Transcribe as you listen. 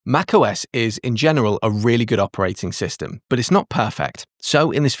macOS is, in general, a really good operating system, but it's not perfect.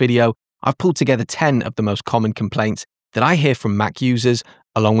 So in this video, I've pulled together 10 of the most common complaints that I hear from Mac users,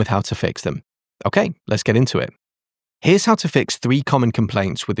 along with how to fix them. Okay, let's get into it. Here's how to fix 3 common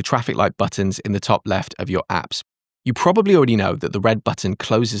complaints with the traffic light buttons in the top left of your apps. You probably already know that the red button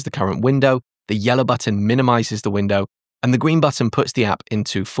closes the current window, the yellow button minimizes the window, and the green button puts the app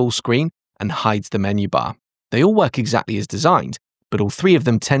into full screen and hides the menu bar. They all work exactly as designed, but all 3 of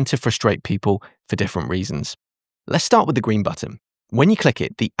them tend to frustrate people for different reasons. Let's start with the green button. When you click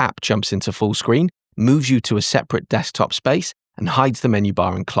it, the app jumps into full screen, moves you to a separate desktop space, and hides the menu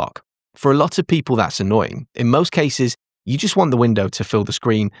bar and clock. For a lot of people, that's annoying. In most cases, you just want the window to fill the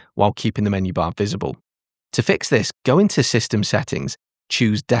screen while keeping the menu bar visible. To fix this, go into System Settings,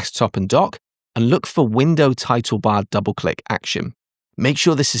 choose Desktop and Dock, and look for Window Title Bar double-click action. Make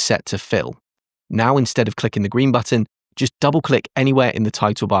sure this is set to fill. Now, instead of clicking the green button, just double-click anywhere in the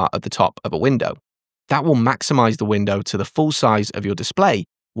title bar at the top of a window. That will maximize the window to the full size of your display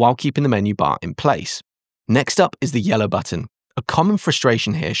while keeping the menu bar in place. Next up is the yellow button. A common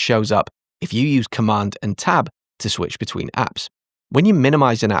frustration here shows up if you use Command and Tab to switch between apps. When you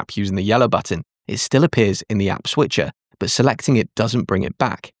minimize an app using the yellow button, it still appears in the app switcher, but selecting it doesn't bring it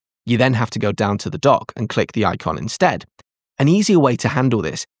back. You then have to go down to the dock and click the icon instead. An easier way to handle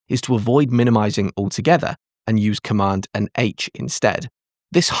this is to avoid minimizing altogether and use Command and H instead.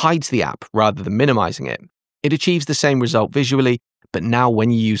 This hides the app rather than minimizing it. It achieves the same result visually, but now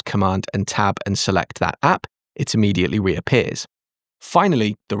when you use Command and Tab and select that app, it immediately reappears.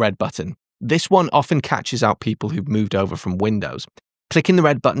 Finally, the red button. This one often catches out people who've moved over from Windows. Clicking the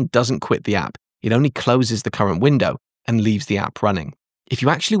red button doesn't quit the app. It only closes the current window and leaves the app running. If you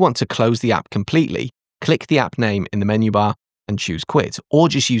actually want to close the app completely, click the app name in the menu bar and choose Quit, or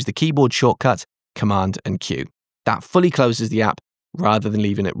just use the keyboard shortcut Command and Q. That fully closes the app rather than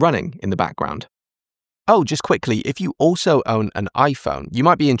leaving it running in the background. Oh, just quickly, if you also own an iPhone, you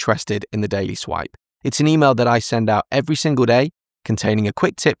might be interested in the Daily Swipe. It's an email that I send out every single day containing a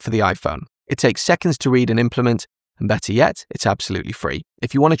quick tip for the iPhone. It takes seconds to read and implement, and better yet, it's absolutely free.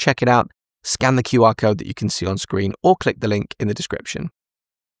 If you want to check it out, scan the QR code that you can see on screen or click the link in the description.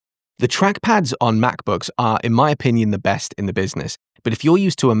 The trackpads on MacBooks are, in my opinion, the best in the business. But if you're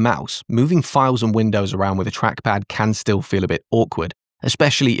used to a mouse, moving files and windows around with a trackpad can still feel a bit awkward,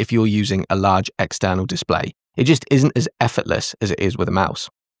 especially if you're using a large external display. It just isn't as effortless as it is with a mouse.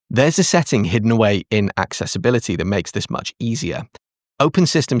 There's a setting hidden away in accessibility that makes this much easier. Open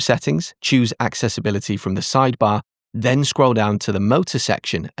System Settings, choose Accessibility from the sidebar, then scroll down to the Motor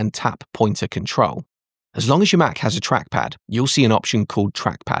section and tap Pointer Control. As long as your Mac has a trackpad, you'll see an option called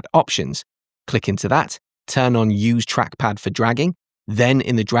Trackpad Options. Click into that, turn on Use Trackpad for dragging, then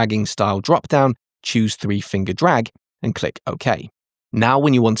in the dragging style dropdown, choose 3-finger drag and click OK. Now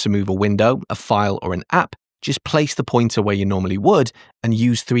when you want to move a window, a file or an app, just place the pointer where you normally would and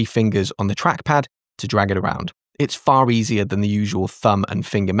use 3 fingers on the trackpad to drag it around. It's far easier than the usual thumb and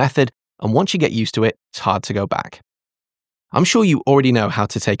finger method, and once you get used to it, it's hard to go back. I'm sure you already know how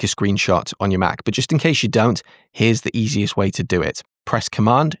to take a screenshot on your Mac, but just in case you don't, here's the easiest way to do it. Press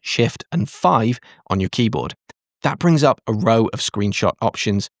Command, Shift, and 5 on your keyboard. That brings up a row of screenshot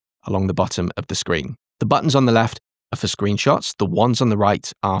options along the bottom of the screen. The buttons on the left are for screenshots, the ones on the right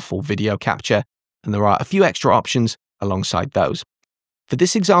are for video capture, and there are a few extra options alongside those. For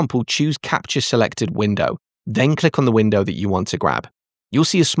this example, choose Capture Selected Window, then click on the window that you want to grab. You'll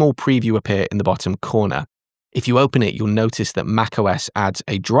see a small preview appear in the bottom corner. If you open it, you'll notice that macOS adds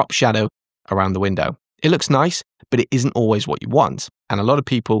a drop shadow around the window. It looks nice, but it isn't always what you want, and a lot of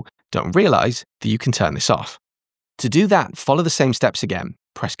people don't realize that you can turn this off. To do that, follow the same steps again.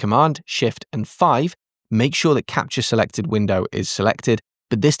 Press Command, Shift, and 5. Make sure that Capture Selected Window is selected,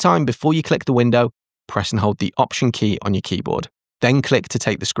 but this time, before you click the window, press and hold the Option key on your keyboard. Then click to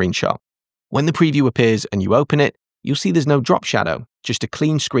take the screenshot. When the preview appears and you open it, you'll see there's no drop shadow, just a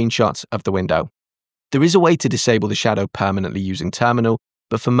clean screenshot of the window. There is a way to disable the shadow permanently using Terminal,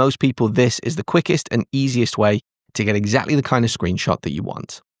 but for most people, this is the quickest and easiest way to get exactly the kind of screenshot that you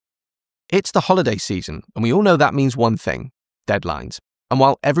want. It's the holiday season, and we all know that means one thing: deadlines. And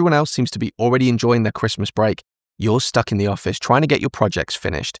while everyone else seems to be already enjoying their Christmas break, you're stuck in the office trying to get your projects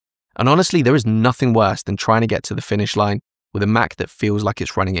finished. And honestly, there is nothing worse than trying to get to the finish line with a Mac that feels like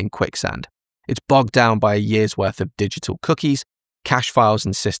it's running in quicksand. It's bogged down by a year's worth of digital cookies, cache files,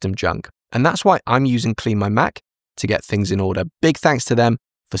 and system junk. And that's why I'm using CleanMyMac to get things in order. Big thanks to them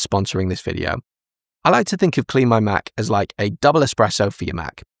for sponsoring this video. I like to think of CleanMyMac as like a double espresso for your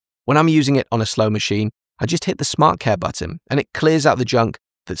Mac. When I'm using it on a slow machine, I just hit the Smart Care button and it clears out the junk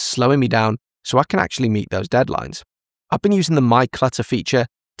that's slowing me down so I can actually meet those deadlines. I've been using the My Clutter feature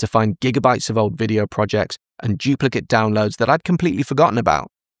to find gigabytes of old video projects and duplicate downloads that I'd completely forgotten about.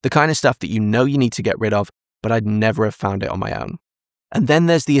 The kind of stuff that you know you need to get rid of, but I'd never have found it on my own. And then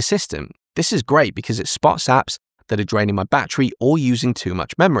there's the Assistant. This is great because it spots apps that are draining my battery or using too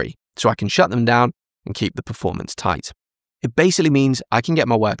much memory, so I can shut them down and keep the performance tight. It basically means I can get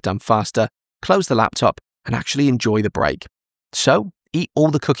my work done faster, close the laptop, and actually enjoy the break. So, eat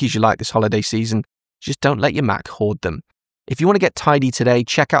all the cookies you like this holiday season, just don't let your Mac hoard them. If you want to get tidy today,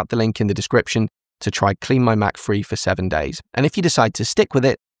 check out the link in the description to try CleanMyMac free for 7 days. And if you decide to stick with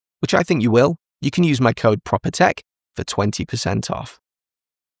it, which I think you will, you can use my code PROPERTECH for 20% off.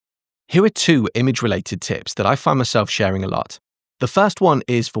 Here are 2 image-related tips that I find myself sharing a lot. The first one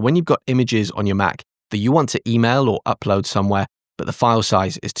is for when you've got images on your Mac that you want to email or upload somewhere, but the file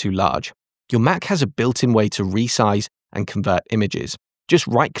size is too large. Your Mac has a built-in way to resize and convert images. Just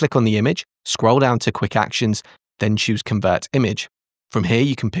right-click on the image, scroll down to Quick Actions, then choose Convert Image. From here,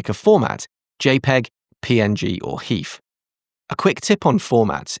 you can pick a format, JPEG, PNG, or HEIF. A quick tip on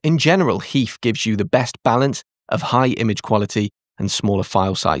formats. In general, HEIF gives you the best balance of high image quality and smaller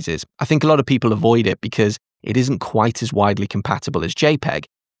file sizes. I think a lot of people avoid it because it isn't quite as widely compatible as JPEG,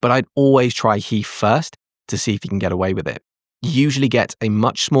 but I'd always try HEIF first to see if you can get away with it. You usually get a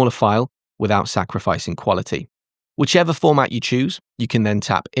much smaller file without sacrificing quality. Whichever format you choose, you can then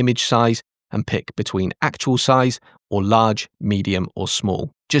tap Image Size and pick between actual size or large, medium, or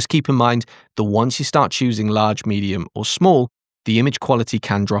small. Just keep in mind that once you start choosing large, medium, or small, the image quality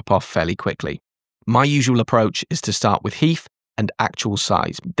can drop off fairly quickly. My usual approach is to start with HEIF and actual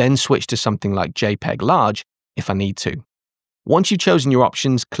size, then switch to something like JPEG large if I need to. Once you've chosen your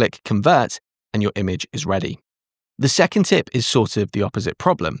options, click Convert and your image is ready. The second tip is sort of the opposite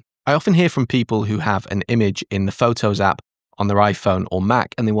problem. I often hear from people who have an image in the Photos app on their iPhone or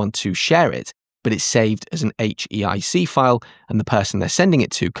Mac and they want to share it, but it's saved as an HEIC file and the person they're sending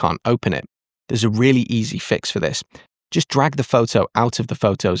it to can't open it. There's a really easy fix for this. Just drag the photo out of the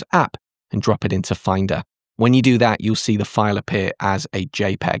Photos app and drop it into Finder. When you do that, you'll see the file appear as a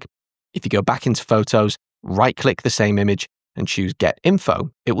JPEG. If you go back into Photos, right-click the same image and choose Get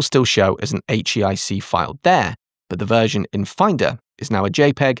Info, it will still show as an HEIC file there, but the version in Finder is now a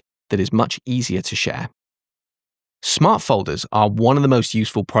JPEG that is much easier to share. Smart folders are one of the most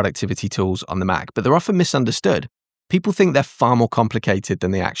useful productivity tools on the Mac, but they're often misunderstood. People think they're far more complicated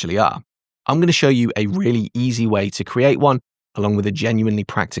than they actually are. I'm going to show you a really easy way to create one, along with a genuinely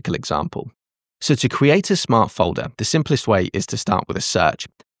practical example. So to create a smart folder, the simplest way is to start with a search.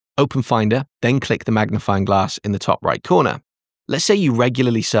 Open Finder, then click the magnifying glass in the top right corner. Let's say you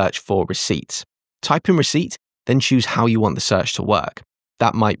regularly search for receipts. Type in receipt, then choose how you want the search to work.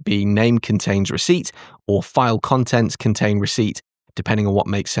 That might be name contains receipt or file contents contain receipt, depending on what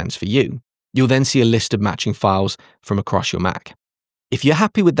makes sense for you. You'll then see a list of matching files from across your Mac. If you're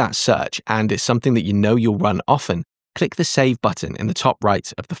happy with that search and it's something that you know you'll run often, click the Save button in the top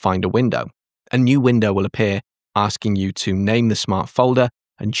right of the Finder window. A new window will appear asking you to name the smart folder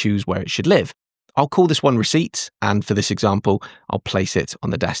and choose where it should live. I'll call this one Receipts, and for this example, I'll place it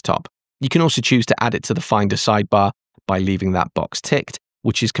on the desktop. You can also choose to add it to the Finder sidebar by leaving that box ticked,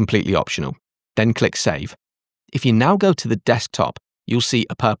 which is completely optional. Then click Save. If you now go to the desktop, you'll see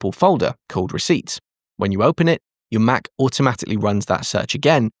a purple folder called Receipts. When you open it, your Mac automatically runs that search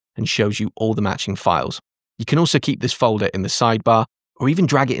again and shows you all the matching files. You can also keep this folder in the sidebar or even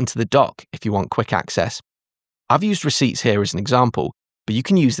drag it into the dock if you want quick access. I've used Receipts here as an example, but you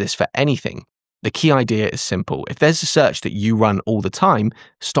can use this for anything. The key idea is simple. If there's a search that you run all the time,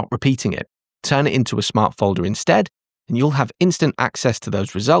 stop repeating it. Turn it into a smart folder instead, and you'll have instant access to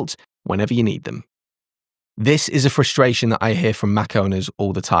those results whenever you need them. This is a frustration that I hear from Mac owners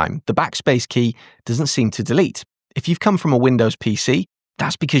all the time. The Backspace key doesn't seem to delete. If you've come from a Windows PC,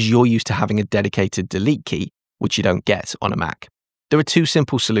 that's because you're used to having a dedicated delete key, which you don't get on a Mac. There are 2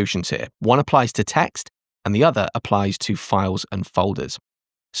 simple solutions here. One applies to text, and the other applies to files and folders.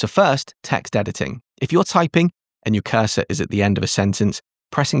 So first, text editing. If you're typing and your cursor is at the end of a sentence,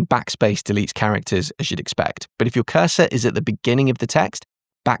 pressing Backspace deletes characters as you'd expect. But if your cursor is at the beginning of the text,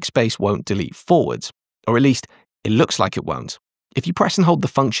 Backspace won't delete forwards, or at least it looks like it won't. If you press and hold the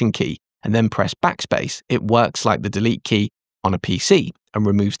Function key and then press Backspace, it works like the delete key on a PC and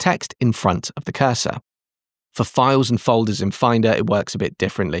removes text in front of the cursor. For files and folders in Finder, it works a bit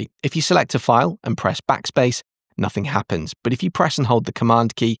differently. If you select a file and press Backspace, nothing happens. But if you press and hold the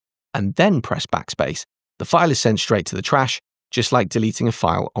Command key and then press Backspace, the file is sent straight to the trash, just like deleting a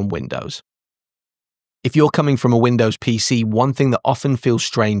file on Windows. If you're coming from a Windows PC, one thing that often feels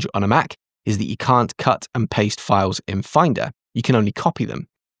strange on a Mac is that you can't cut and paste files in Finder. You can only copy them.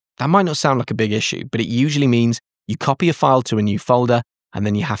 That might not sound like a big issue, but it usually means you copy a file to a new folder and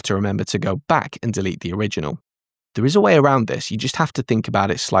then you have to remember to go back and delete the original. There is a way around this, you just have to think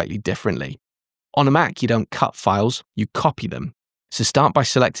about it slightly differently. On a Mac, you don't cut files, you copy them. So start by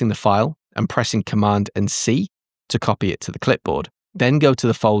selecting the file and pressing Command and C to copy it to the clipboard. Then go to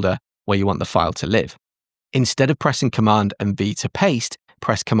the folder where you want the file to live. Instead of pressing Command and V to paste,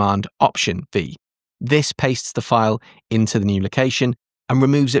 press Command Option V. This pastes the file into the new location and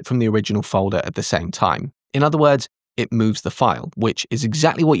removes it from the original folder at the same time. In other words, it moves the file, which is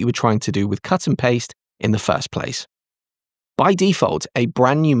exactly what you were trying to do with cut and paste in the first place. By default, a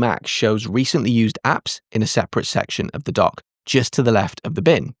brand new Mac shows recently used apps in a separate section of the dock, just to the left of the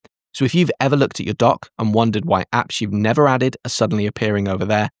bin. So if you've ever looked at your dock and wondered why apps you've never added are suddenly appearing over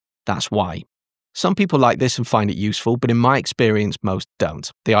there, that's why. Some people like this and find it useful, but in my experience, most don't.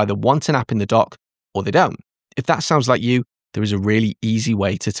 They either want an app in the dock or they don't. If that sounds like you, there is a really easy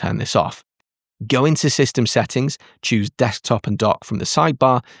way to turn this off. Go into System Settings, choose Desktop and Dock from the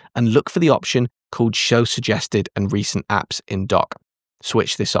sidebar, and look for the option called Show Suggested and Recent Apps in Dock.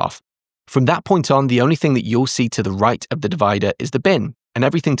 Switch this off. From that point on, the only thing that you'll see to the right of the divider is the bin, and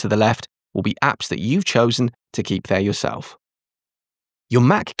everything to the left will be apps that you've chosen to keep there yourself. Your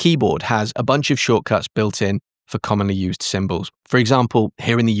Mac keyboard has a bunch of shortcuts built in for commonly used symbols. For example,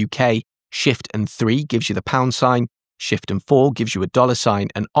 here in the UK, Shift and 3 gives you the pound sign, Shift and 4 gives you a dollar sign,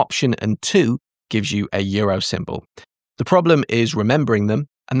 and Option and 2 gives you a euro symbol. The problem is remembering them,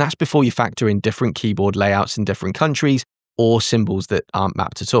 and that's before you factor in different keyboard layouts in different countries or symbols that aren't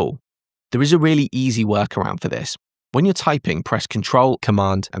mapped at all. There is a really easy workaround for this. When you're typing, press Control,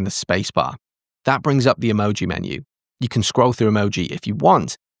 Command, and the spacebar. That brings up the emoji menu. You can scroll through emoji if you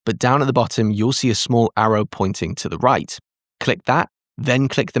want, but down at the bottom, you'll see a small arrow pointing to the right. Click that, then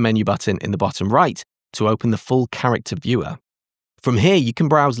click the menu button in the bottom right to open the full character viewer. From here, you can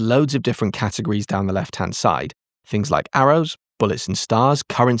browse loads of different categories down the left-hand side. Things like arrows, bullets and stars,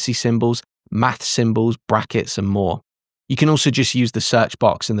 currency symbols, math symbols, brackets, and more. You can also just use the search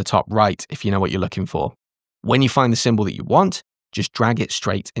box in the top right if you know what you're looking for. When you find the symbol that you want, just drag it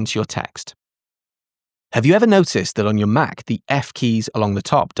straight into your text. Have you ever noticed that on your Mac, the F keys along the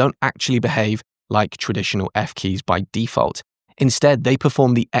top don't actually behave like traditional F keys by default? Instead, they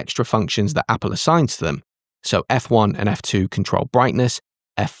perform the extra functions that Apple assigns to them. So F1 and F2 control brightness,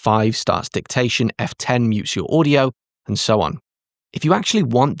 F5 starts dictation, F10 mutes your audio, and so on. If you actually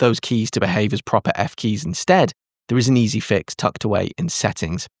want those keys to behave as proper F keys instead, there is an easy fix tucked away in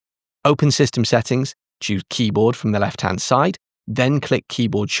Settings. Open System Settings, choose Keyboard from the left-hand side, then click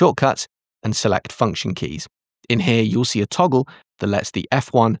Keyboard Shortcuts and select Function Keys. In here, you'll see a toggle that lets the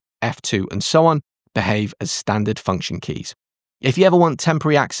F1, F2, and so on behave as standard function keys. If you ever want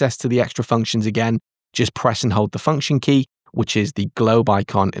temporary access to the extra functions again, just press and hold the function key, which is the globe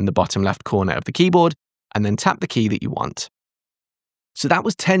icon in the bottom left corner of the keyboard, and then tap the key that you want. So that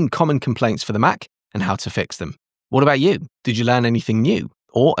was 10 common complaints for the Mac and how to fix them. What about you? Did you learn anything new?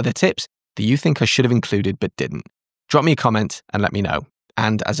 Or are there tips that you think I should have included but didn't? Drop me a comment and let me know.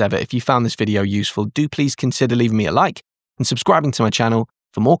 And as ever, if you found this video useful, do please consider leaving me a like and subscribing to my channel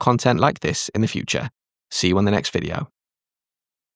for more content like this in the future. See you on the next video.